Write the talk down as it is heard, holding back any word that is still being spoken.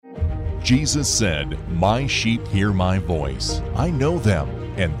Jesus said, "My sheep hear my voice. I know them,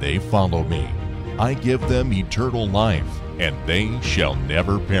 and they follow me. I give them eternal life, and they shall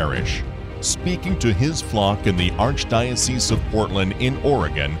never perish." Speaking to his flock in the Archdiocese of Portland in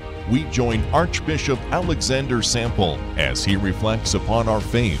Oregon, we join Archbishop Alexander Sample as he reflects upon our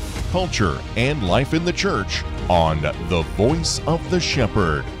faith, culture, and life in the Church on The Voice of the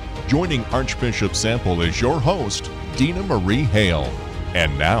Shepherd. Joining Archbishop Sample is your host, Dina Marie Hale.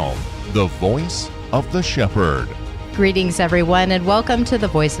 And now, The Voice of the Shepherd. Greetings, everyone, and welcome to The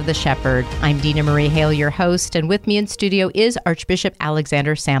Voice of the Shepherd. I'm Dina Marie Hale, your host, and with me in studio is Archbishop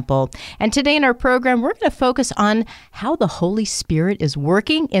Alexander Sample. And today in our program, we're going to focus on how the Holy Spirit is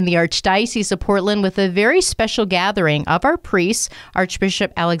working in the Archdiocese of Portland with a very special gathering of our priests,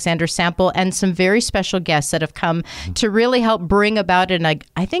 Archbishop Alexander Sample, and some very special guests that have come to really help bring about,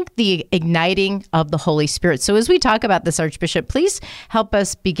 I think, the igniting of the Holy Spirit. So as we talk about this, Archbishop, please help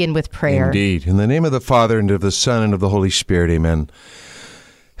us begin with prayer. Indeed. In the name of the Father, and of the Son, and of the Holy Spirit, amen.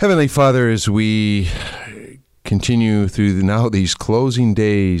 Heavenly Father, as we continue through now these closing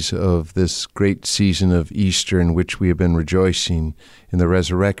days of this great season of Easter in which we have been rejoicing in the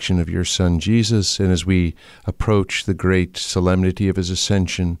resurrection of your Son Jesus, and as we approach the great solemnity of his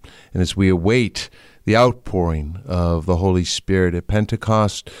ascension, and as we await the outpouring of the Holy Spirit at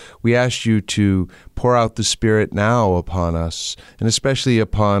Pentecost, we ask you to pour out the Spirit now upon us, and especially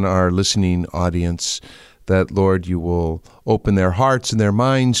upon our listening audience, that, Lord, you will open their hearts and their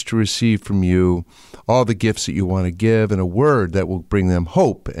minds to receive from you all the gifts that you want to give, and a word that will bring them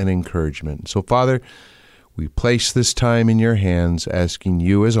hope and encouragement. So, Father, we place this time in your hands, asking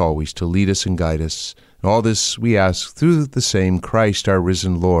you, as always, to lead us and guide us. And all this we ask through the same Christ, our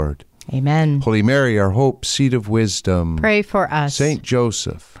risen Lord. Amen. Holy Mary, our hope, seat of wisdom, pray for us. Saint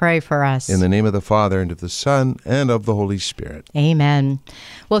Joseph, pray for us. In the name of the Father, and of the Son, and of the Holy Spirit. Amen.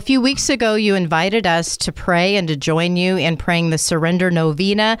 Well, a few weeks ago, you invited us to pray and to join you in praying the Surrender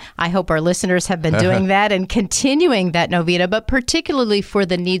Novena. I hope our listeners have been doing that and continuing that novena, but particularly for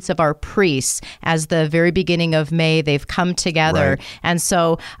the needs of our priests. As the very beginning of May, they've come together. Right. And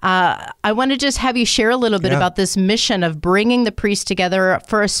so I want to just have you share a little bit about this mission of bringing the priests together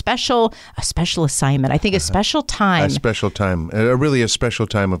for a special assignment. I think a special time. A special time. Really a special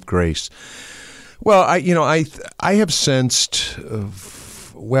time of grace. Well, I have sensed,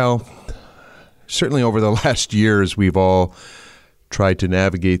 certainly over the last years, we've all tried to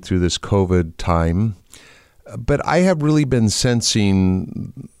navigate through this COVID time, but I have really been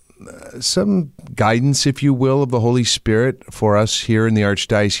sensing some guidance, if you will, of the Holy Spirit for us here in the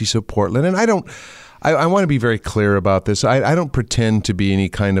Archdiocese of Portland. And I want to be very clear about this. I don't pretend to be any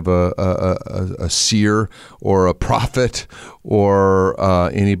kind of a seer or a prophet or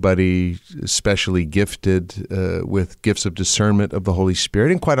anybody especially gifted with gifts of discernment of the Holy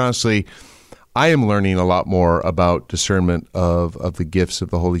Spirit. And quite honestly, I am learning a lot more about discernment of the gifts of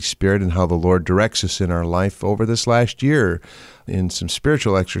the Holy Spirit and how the Lord directs us in our life over this last year in some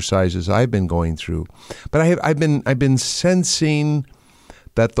spiritual exercises I've been going through. But I've been sensing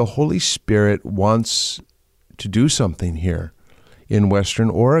that the Holy Spirit wants to do something here in Western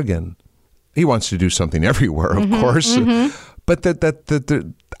Oregon. He wants to do something everywhere, of course. But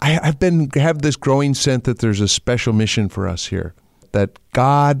I have this growing sense that there's a special mission for us here, that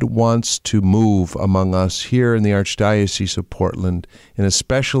God wants to move among us here in the Archdiocese of Portland in a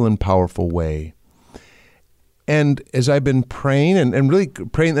special and powerful way. And as I've been praying and really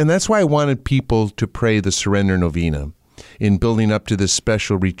praying, and that's why I wanted people to pray the Surrender Novena in building up to this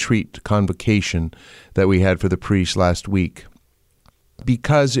special retreat convocation that we had for the priests last week.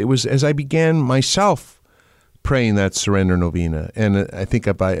 Because it was as I began myself praying that Surrender Novena, and I think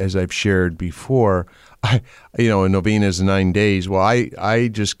as I've shared before, a novena is 9 days. Well, I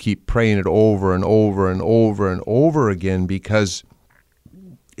just keep praying it over and over and over and over again, because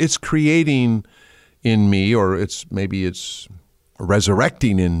it's creating in me, or it's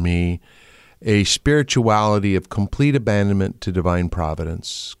resurrecting in me, a spirituality of complete abandonment to divine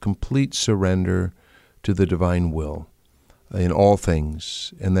providence, complete surrender to the divine will in all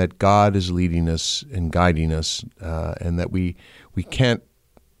things, and that God is leading us and guiding us, and that we can't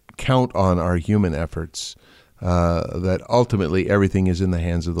count on our human efforts, that ultimately everything is in the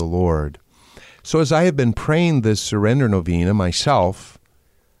hands of the Lord. So as I have been praying this Surrender Novena myself,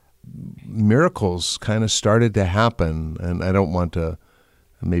 miracles kind of started to happen, and I don't want to,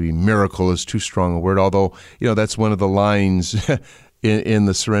 maybe miracle is too strong a word, although, that's one of the lines in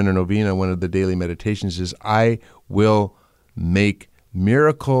the Surrender Novena, one of the daily meditations is, I will make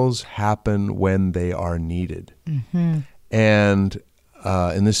miracles happen when they are needed. Mm-hmm. And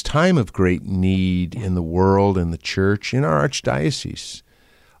in this time of great need in the world, in the church, in our archdiocese,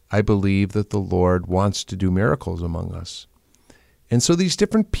 I believe that the Lord wants to do miracles among us. And so these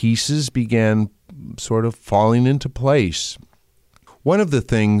different pieces began sort of falling into place. One of the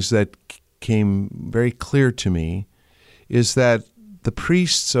things that came very clear to me is that the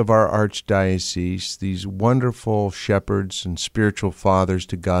priests of our archdiocese, these wonderful shepherds and spiritual fathers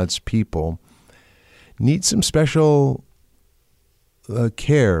to God's people, need some special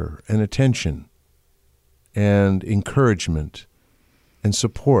care and attention and encouragement and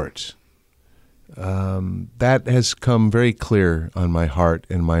support. That has come very clear on my heart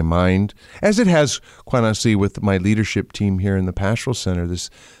and my mind, as it has, quite honestly, with my leadership team here in the Pastoral Center,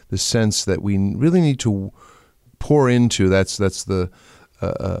 this sense that we really need to pour into, that's the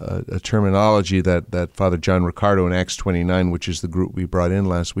a terminology that Father John Riccardo in Acts 29, which is the group we brought in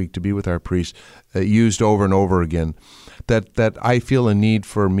last week to be with our priests, used over and over again. That I feel a need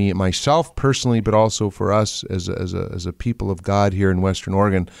for myself personally, but also for us as a people of God here in Western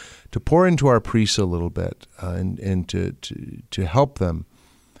Oregon, to pour into our priests a little bit and to help them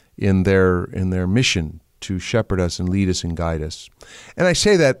in their mission to shepherd us and lead us and guide us. And I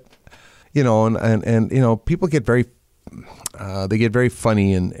say that, and people get very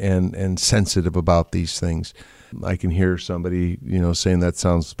funny and sensitive about these things. I can hear somebody, saying that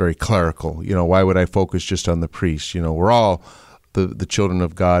sounds very clerical. Why would I focus just on the priests? We're all the children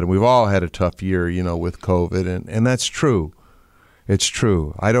of God, and we've all had a tough year, with COVID, and that's true. It's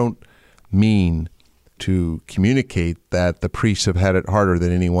true. I don't mean to communicate that the priests have had it harder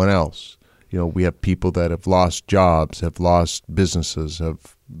than anyone else. We have people that have lost jobs, have lost businesses,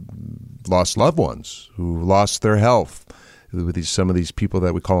 have lost loved ones, who lost their health. With some of these people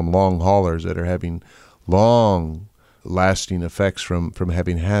that we call them long haulers that are having long-lasting effects from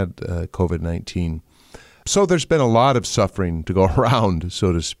having had COVID-19. So there's been a lot of suffering to go around,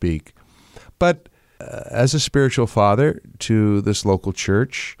 so to speak. But as a spiritual father to this local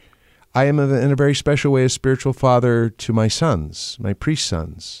church, I am in a very special way a spiritual father to my sons, my priest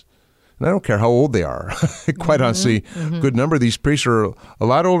sons. And I don't care how old they are. Quite honestly, a good number of these priests are a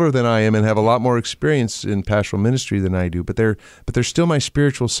lot older than I am and have a lot more experience in pastoral ministry than I do. But they're still my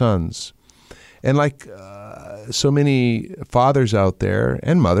spiritual sons. And like so many fathers out there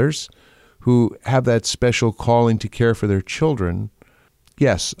and mothers who have that special calling to care for their children,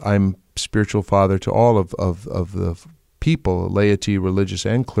 yes, I'm spiritual father to all of the people, laity, religious,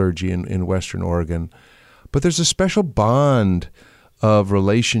 and clergy in Western Oregon. But there's a special bond of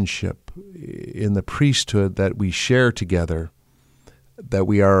relationship in the priesthood that we share together, that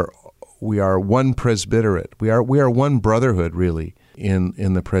we are one presbyterate. We are one brotherhood, really,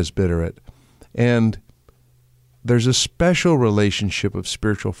 in the presbyterate. And there's a special relationship of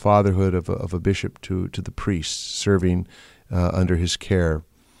spiritual fatherhood of a bishop to the priests serving under his care.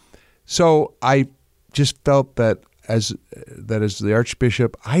 So I just felt that as the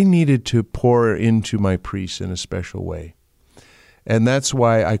Archbishop, I needed to pour into my priests in a special way. And that's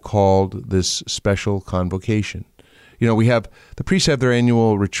why I called this special convocation. The priests have their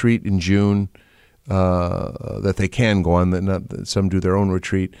annual retreat in June that they can go on. Some do their own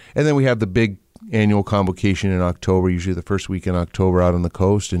retreat. And then we have the big annual convocation in October, usually the first week in October out on the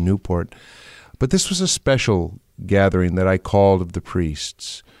coast in Newport. But this was a special gathering that I called of the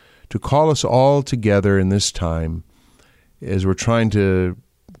priests to call us all together in this time as we're trying to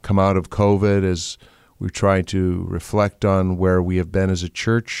come out of COVID, as we try to reflect on where we have been as a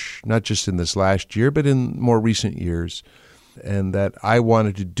church, not just in this last year, but in more recent years, and that I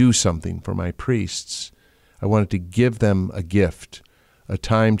wanted to do something for my priests. I wanted to give them a gift, a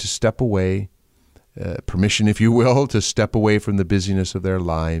time to step away, permission, if you will, to step away from the busyness of their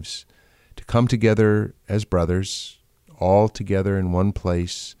lives, to come together as brothers, all together in one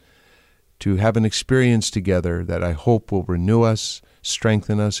place, to have an experience together that I hope will renew us,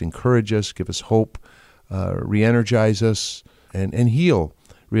 strengthen us, encourage us, give us hope, re-energize us, and heal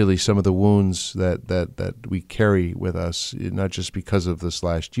really some of the wounds that we carry with us, not just because of this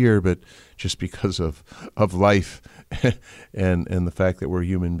last year, but just because of life and the fact that we're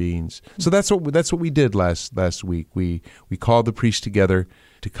human beings. So that's what we did last week. We called the priests together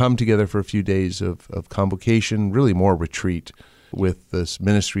to come together for a few days of convocation, really more retreat, with this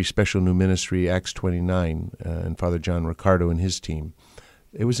ministry, special new ministry, Acts 29, and Father John Riccardo and his team.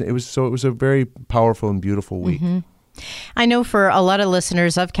 It was a very powerful and beautiful week. Mm-hmm. I know for a lot of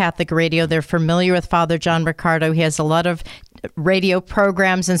listeners of Catholic radio, they're familiar with Father John Riccardo. He has a lot of radio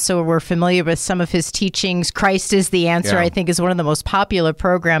programs, and so we're familiar with some of his teachings. Christ is the Answer, I think, is one of the most popular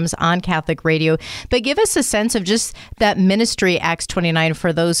programs on Catholic radio. But give us a sense of just that ministry, Acts 29,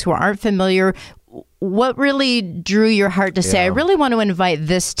 for those who aren't familiar. what really drew your heart to say, I really want to invite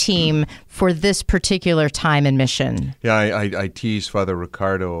this team for this particular time and mission? Yeah, I tease Father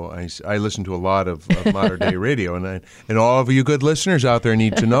Ricardo. I listen to a lot of modern day radio, and all of you good listeners out there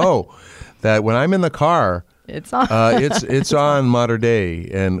need to know that when I'm in the car, it's on. It's on Modern Day,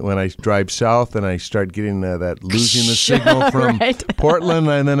 and when I drive south and I start getting that losing the signal from Portland,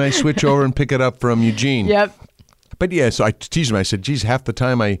 and then I switch over and pick it up from Eugene. Yep. But yeah, so I teased him. I said, geez, half the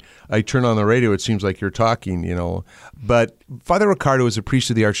time I turn on the radio, it seems like you're talking, But Father Ricardo is a priest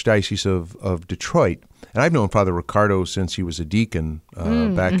of the Archdiocese of Detroit. And I've known Father Ricardo since he was a deacon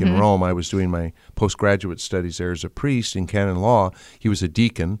back in Rome. I was doing my postgraduate studies there as a priest in canon law. He was a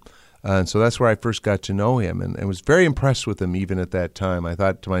deacon. And so that's where I first got to know him and was very impressed with him even at that time. I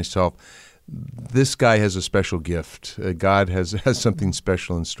thought to myself, this guy has a special gift. God has something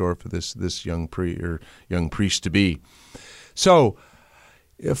special in store for this young priest to be. So,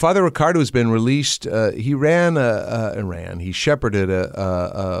 Father Ricardo has been released. He shepherded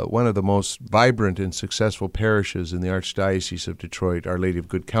one of the most vibrant and successful parishes in the Archdiocese of Detroit, Our Lady of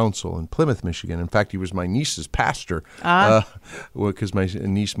Good Counsel in Plymouth, Michigan. In fact, he was my niece's pastor because my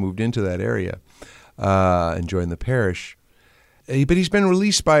niece moved into that area and joined the parish. But he's been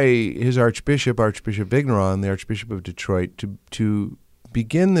released by his Archbishop Vigneron, the Archbishop of Detroit, to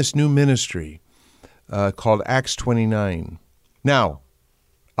begin this new ministry called Acts 29. Now,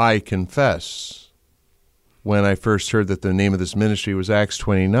 I confess, when I first heard that the name of this ministry was Acts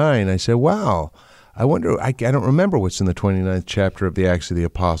 29, I said, wow, I wonder, I don't remember what's in the 29th chapter of the Acts of the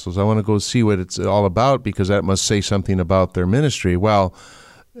Apostles. I want to go see what it's all about because that must say something about their ministry. Well,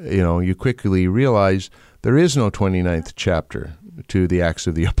 you quickly realize there is no 29th chapter to the Acts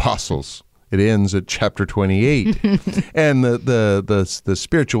of the Apostles. It ends at chapter 28. And the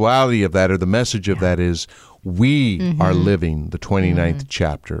spirituality of that, or the message of that, is we are living the 29th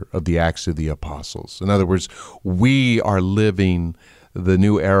chapter of the Acts of the Apostles. In other words, we are living the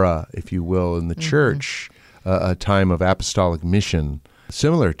new era, if you will, in the church, a time of apostolic mission,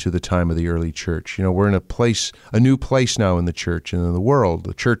 similar to the time of the early church. We're in a new place now in the church and in the world.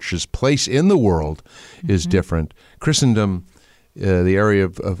 The church's place in the world is different. Christendom, the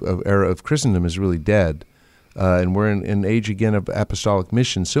era of Christendom is really dead. And we're in an age again of apostolic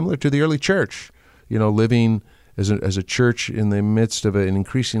mission, similar to the early church, living as a church in the midst of an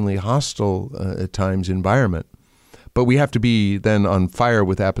increasingly hostile, at times, environment. But we have to be then on fire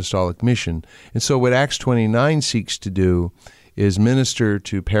with apostolic mission. And so what Acts 29 seeks to do is minister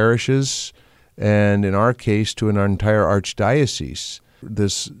to parishes, and in our case, to an entire archdiocese,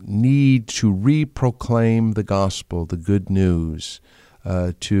 this need to re-proclaim the gospel, the good news,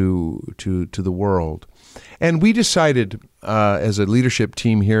 to the world. And we decided as a leadership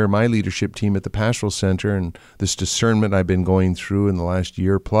team here, my leadership team at the Pastoral Center, and this discernment I've been going through in the last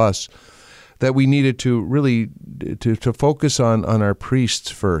year plus, that we needed to really to focus on our priests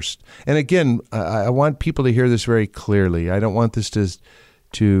first. And again, I want people to hear this very clearly. I don't want this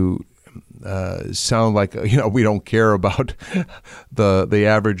to sound like we don't care about the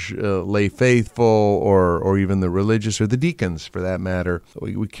average lay faithful or even the religious or the deacons for that matter.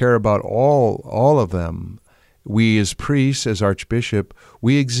 We care about all of them. We as priests, as Archbishop,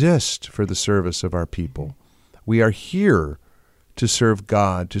 we exist for the service of our people. We are here to serve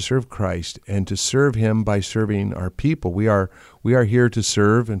God, to serve Christ, and to serve Him by serving our people. We are here to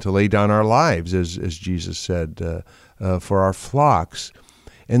serve and to lay down our lives, as Jesus said, for our flocks.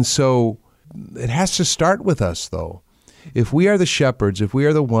 And so it has to start with us, though. If we are the shepherds, if we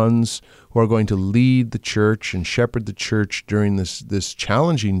are the ones who are going to lead the church and shepherd the church during this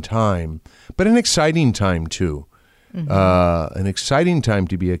challenging time, but an exciting time too, an exciting time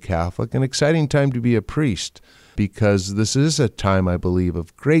to be a Catholic, an exciting time to be a priest, because this is a time, I believe,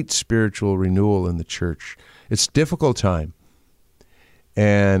 of great spiritual renewal in the church. It's a difficult time,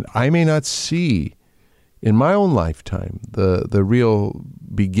 and I may not see in my own lifetime the real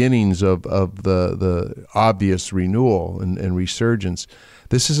beginnings of the obvious renewal and resurgence.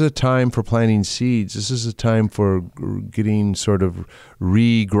 This is a time for planting seeds. This is a time for getting sort of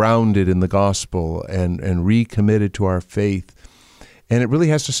re-grounded in the gospel and recommitted to our faith. And it really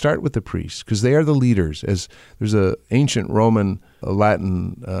has to start with the priests, because they are the leaders. As there's an ancient Roman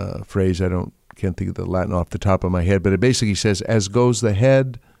Latin phrase, can't think of the Latin off the top of my head, but it basically says, as goes the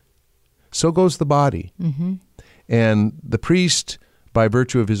head, so goes the body. And the priest, by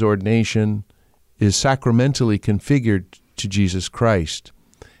virtue of his ordination, is sacramentally configured to Jesus Christ,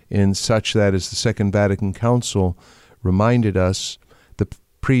 in such that, as the Second Vatican Council reminded us, the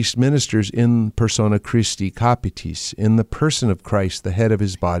priest ministers in persona Christi capitis, in the person of Christ, the head of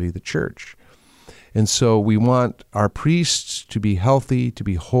his body, the church. And so we want our priests to be healthy, to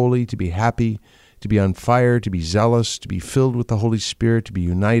be holy, to be happy, to be on fire, to be zealous, to be filled with the Holy Spirit, to be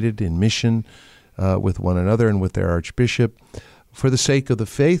united in mission with one another and with their Archbishop, for the sake of the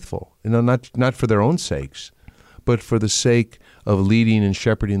faithful, not for their own sakes, but for the sake of leading and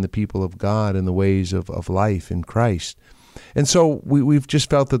shepherding the people of God in the ways of life in Christ. And so we've just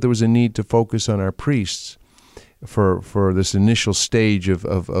felt that there was a need to focus on our priests for this initial stage of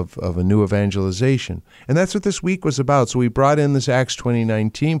a new evangelization. And that's what this week was about. So we brought in this Acts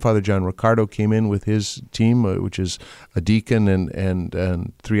 29 team. Father John Ricardo came in with his team, which is a deacon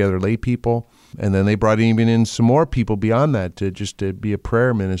and 3 other lay people. And then they brought even in some more people beyond that to be a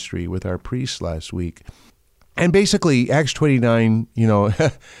prayer ministry with our priests last week. And basically, Acts 29,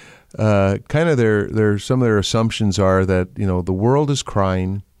 kind of some of their assumptions are that, the world is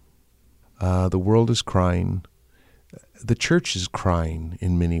crying. The world is crying. The church is crying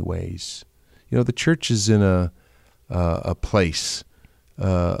in many ways. The church is in a place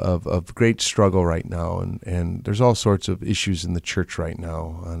of great struggle right now, and there's all sorts of issues in the church right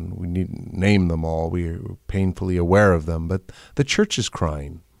now, and we needn't name them all. We're painfully aware of them, but the church is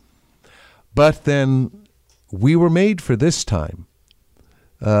crying. But then we were made for this time,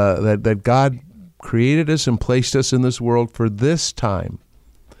 that God created us and placed us in this world for this time.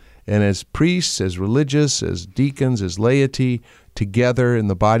 And as priests, as religious, as deacons, as laity, together in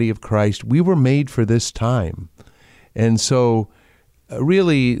the body of Christ, we were made for this time. And so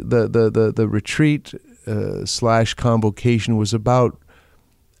really the retreat / convocation was about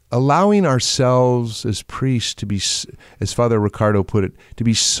allowing ourselves as priests to be, as Father Ricardo put it, to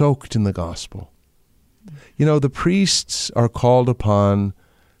be soaked in the gospel. The priests are called upon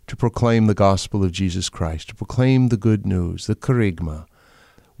to proclaim the gospel of Jesus Christ, to proclaim the good news, the kerygma.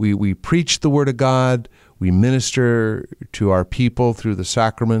 We preach the Word of God, we minister to our people through the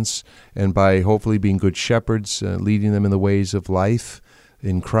sacraments, and by hopefully being good shepherds, leading them in the ways of life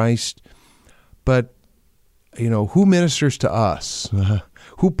in Christ. But, who ministers to us?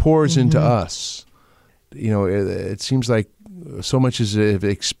 Who pours into us? It seems like so much is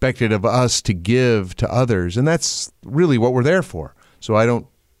expected of us to give to others, and that's really what we're there for. So I don't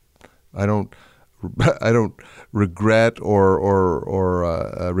regret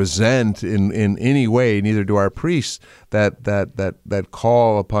or resent in any way, neither do our priests, that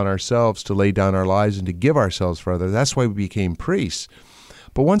call upon ourselves to lay down our lives and to give ourselves for others. That's why we became priests.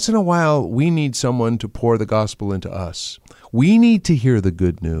 But once in a while, we need someone to pour the gospel into us. We need to hear the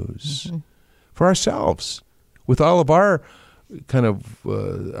good news for ourselves, with all of our kind of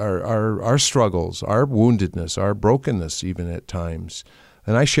our struggles, our woundedness, our brokenness, even at times.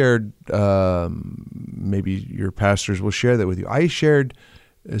 And I shared, maybe your pastors will share that with you. I shared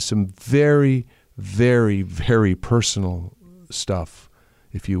some very, very, very personal stuff,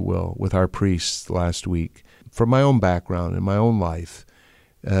 if you will, with our priests last week from my own background and my own life.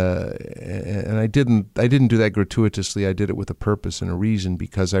 And I didn't do that gratuitously. I did it with a purpose and a reason,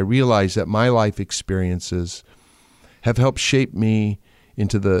 because I realized that my life experiences have helped shape me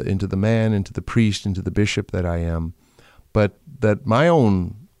into the man, into the priest, into the bishop that I am. But that my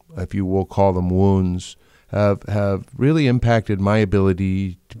own, if you will call them wounds, have really impacted my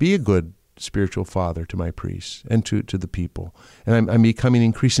ability to be a good spiritual father to my priests and to the people. And I'm becoming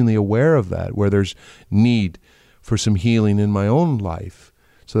increasingly aware of that, where there's need for some healing in my own life,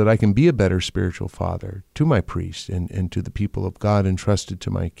 so that I can be a better spiritual father to my priests and to the people of God entrusted to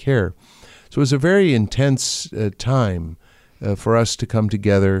my care. So it was a very intense time for us to come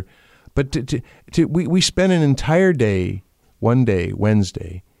together. But we spent an entire day, one day,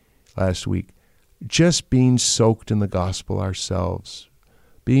 Wednesday, last week, just being soaked in the gospel ourselves,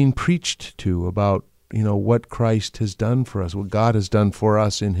 being preached to about, what Christ has done for us, what God has done for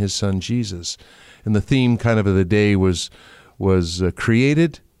us in His Son Jesus. And the theme kind of the day was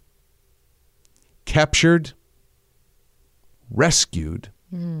created, captured, rescued,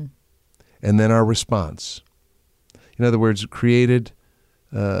 and then our response. In other words, created.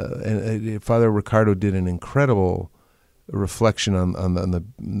 And Father Ricardo did an incredible reflection on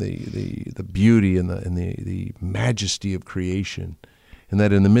the beauty and the majesty of creation, and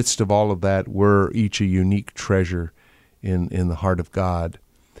that in the midst of all of that, we're each a unique treasure in the heart of God.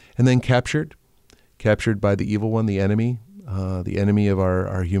 And then captured by the evil one, the enemy of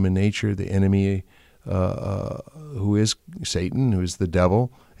our human nature, the enemy who is Satan, who is the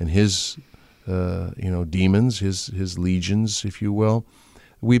devil, and his demons, his legions, if you will.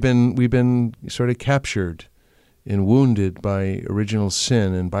 We've been sort of captured and wounded by original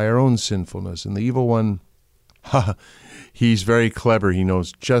sin and by our own sinfulness. And the evil one, he's very clever. He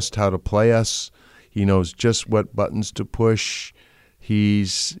knows just how to play us. He knows just what buttons to push.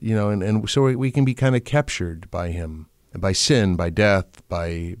 He's, and so we can be kind of captured by him, by sin, by death,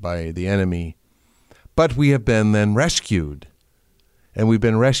 by the enemy. But we have been then rescued. And we've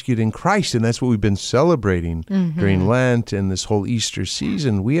been rescued in Christ, and that's what we've been celebrating during Lent and this whole Easter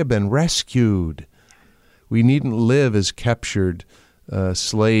season. We have been rescued. We needn't live as captured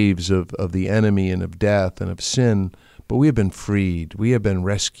slaves of the enemy and of death and of sin, but we have been freed. We have been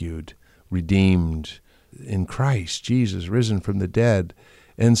rescued, redeemed in Christ, Jesus, risen from the dead.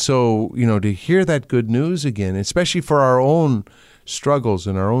 And so, to hear that good news again, especially for our own struggles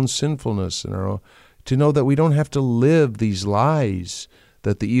and our own sinfulness and to know that we don't have to live these lies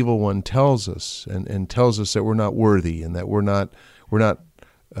that the evil one tells us and tells us that we're not worthy and that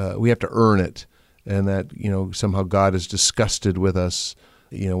we have to earn it, and that, somehow God is disgusted with us,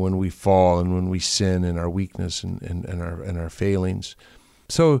 when we fall and when we sin in our weakness and our failings.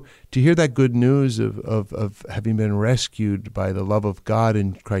 So to hear that good news of having been rescued by the love of God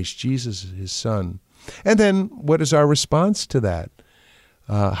in Christ Jesus, his Son. And then what is our response to that?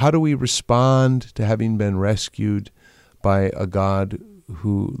 How do we respond to having been rescued by a God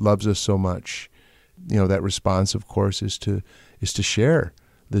who loves us so much? That response, of course, is to share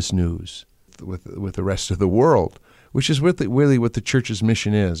this news with the rest of the world, which is really what the church's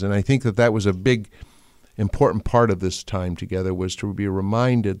mission is. And I think that was a big, important part of this time together, was to be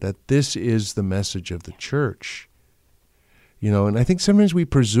reminded that this is the message of the church. And I think sometimes we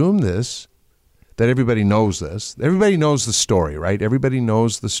presume this, that everybody knows this. Everybody knows the story, right? Everybody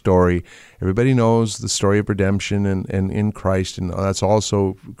knows the story. Everybody knows the story of redemption and in Christ, and that's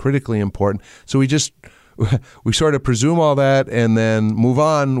also critically important. So we sort of presume all that and then move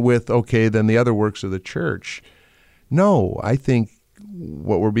on with, then the other works of the church. No, I think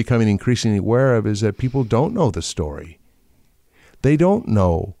what we're becoming increasingly aware of is that people don't know the story. They don't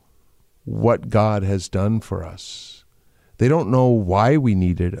know what God has done for us. They don't know why we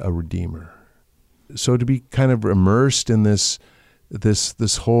needed a Redeemer. So to be kind of immersed in this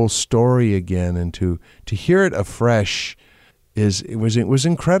whole story again, and to hear it afresh it was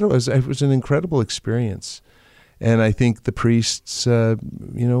incredible. It was an incredible experience, and I think the priests,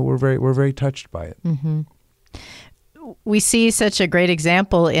 were very touched by it. Mm-hmm. We see such a great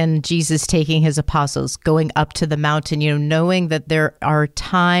example in Jesus taking his apostles, going up to the mountain, knowing that there are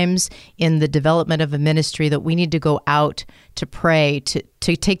times in the development of a ministry that we need to go out to pray, to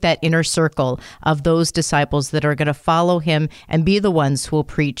take that inner circle of those disciples that are going to follow him and be the ones who will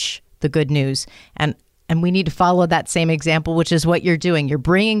preach the good news. And we need to follow that same example, which is what you're doing. You're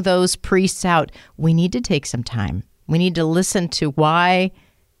bringing those priests out. We need to take some time. We need to listen to why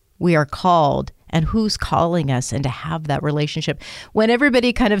we are called and who's calling us, and to have that relationship. When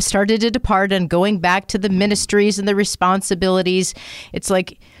everybody kind of started to depart and going back to the ministries and the responsibilities, it's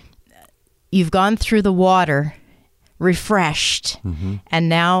like you've gone through the water, refreshed, and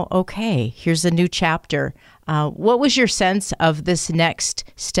now, here's a new chapter. What was your sense of this next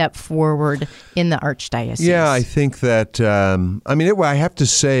step forward in the Archdiocese? Yeah, I think that, I have to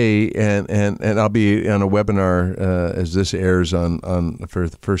say, and I'll be on a webinar as this airs for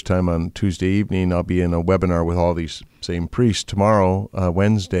the first time on Tuesday evening. I'll be in a webinar with all these same priests tomorrow,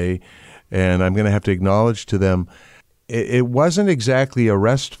 Wednesday, and I'm going to have to acknowledge to them, it wasn't exactly a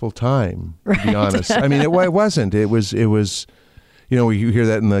restful time, to be honest. It wasn't. It was. You hear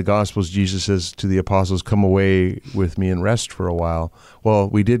that in the Gospels. Jesus says to the apostles, "Come away with me and rest for a while." Well,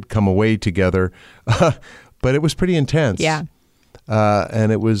 we did come away together, but it was pretty intense. Yeah.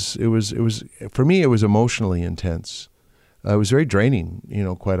 And it was for me, it was emotionally intense. It was very draining,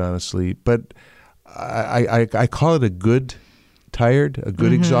 quite honestly. But I call it a good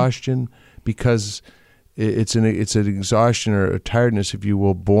exhaustion, because it's an exhaustion or a tiredness, if you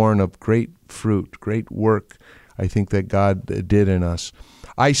will, born of great fruit, great work, I think, that God did in us.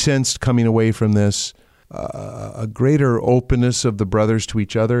 I sensed coming away from this a greater openness of the brothers to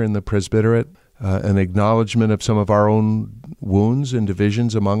each other in the presbyterate, an acknowledgement of some of our own wounds and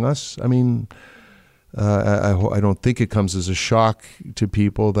divisions among us. I don't think it comes as a shock to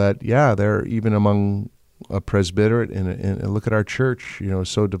people that, they're even among a presbyterate, and look at our church,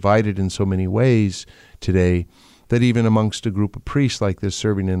 so divided in so many ways today, that even amongst a group of priests like this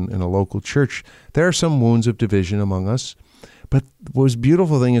serving in a local church, there are some wounds of division among us. But what was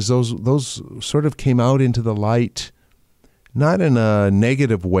beautiful thing is those sort of came out into the light, not in a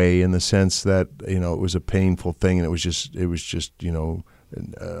negative way, in the sense that, it was a painful thing and it was just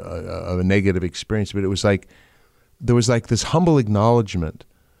a negative experience, but it was like, there was like this humble acknowledgement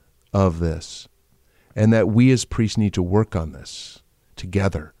of this, and that we as priests need to work on this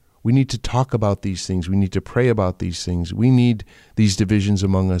together. We need to talk about these things. We need to pray about these things. We need these divisions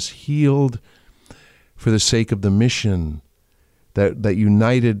among us healed for the sake of the mission, that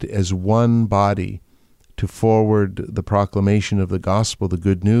united as one body to forward the proclamation of the gospel, the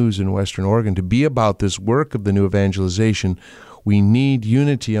good news in Western Oregon, to be about this work of the new evangelization. We need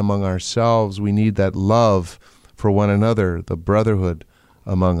unity among ourselves. We need that love for one another, the brotherhood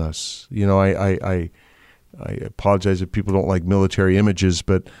among us. You know, I apologize if people don't like military images,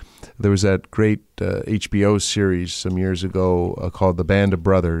 but there was that great HBO series some years ago called The Band of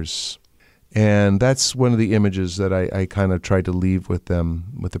Brothers. And that's one of the images that I kind of tried to leave with them,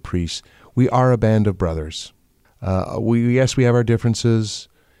 with the priests. We are a band of brothers. Yes, we have our differences.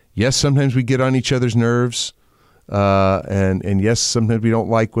 Yes, sometimes we get on each other's nerves. And yes, sometimes we don't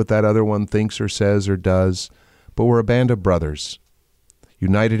like what that other one thinks or says or does. But we're a band of brothers,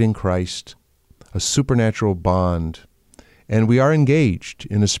 united in Christ, a supernatural bond. And we are engaged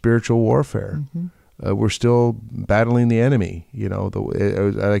in a spiritual warfare. Mm-hmm. We're still battling the enemy. You know,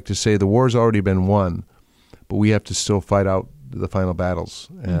 I like to say the war's already been won, but we have to still fight out the final battles.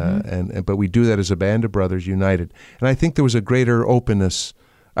 Mm-hmm. But we do that as a band of brothers united. And I think there was a greater openness.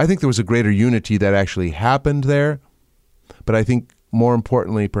 I think there was a greater unity that actually happened there. But I think more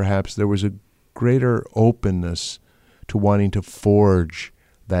importantly, perhaps, there was a greater openness to wanting to forge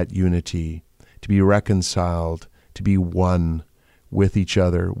that unity, to be reconciled, to be one with each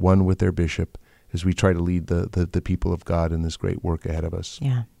other, one with their bishop, as we try to lead the people of God in this great work ahead of us.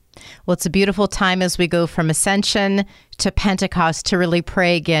 Yeah. Well, it's a beautiful time as we go from Ascension to Pentecost to really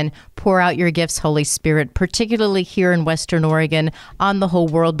pray again, pour out your gifts, Holy Spirit, particularly here in Western Oregon, on the whole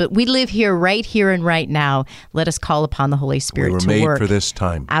world. But we live here, right here and right now. Let us call upon the Holy Spirit to work. We were made for this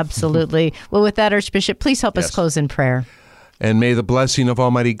time. Absolutely. Well, with that, Archbishop, please help us close in prayer. And may the blessing of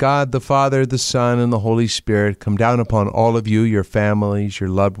Almighty God, the Father, the Son, and the Holy Spirit come down upon all of you, your families, your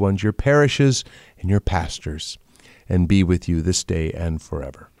loved ones, your parishes, and your pastors, and be with you this day and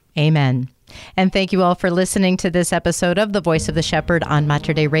forever. Amen. And thank you all for listening to this episode of The Voice of the Shepherd on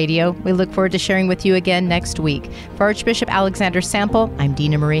Mater Dei Radio. We look forward to sharing with you again next week. For Archbishop Alexander Sample, I'm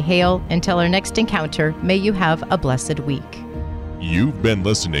Dina Marie Hale. Until our next encounter, may you have a blessed week. You've been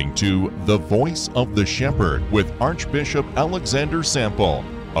listening to The Voice of the Shepherd with Archbishop Alexander Sample,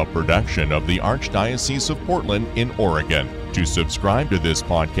 a production of the Archdiocese of Portland in Oregon. To subscribe to this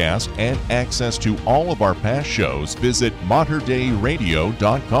podcast and access to all of our past shows, visit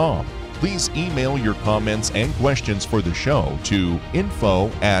materdeiradio.com. Please email your comments and questions for the show to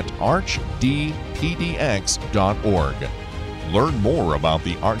info@archdpdx.org. Learn more about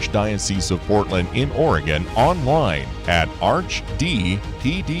the Archdiocese of Portland in Oregon online at archdpdx.org.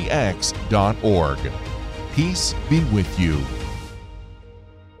 Peace be with you.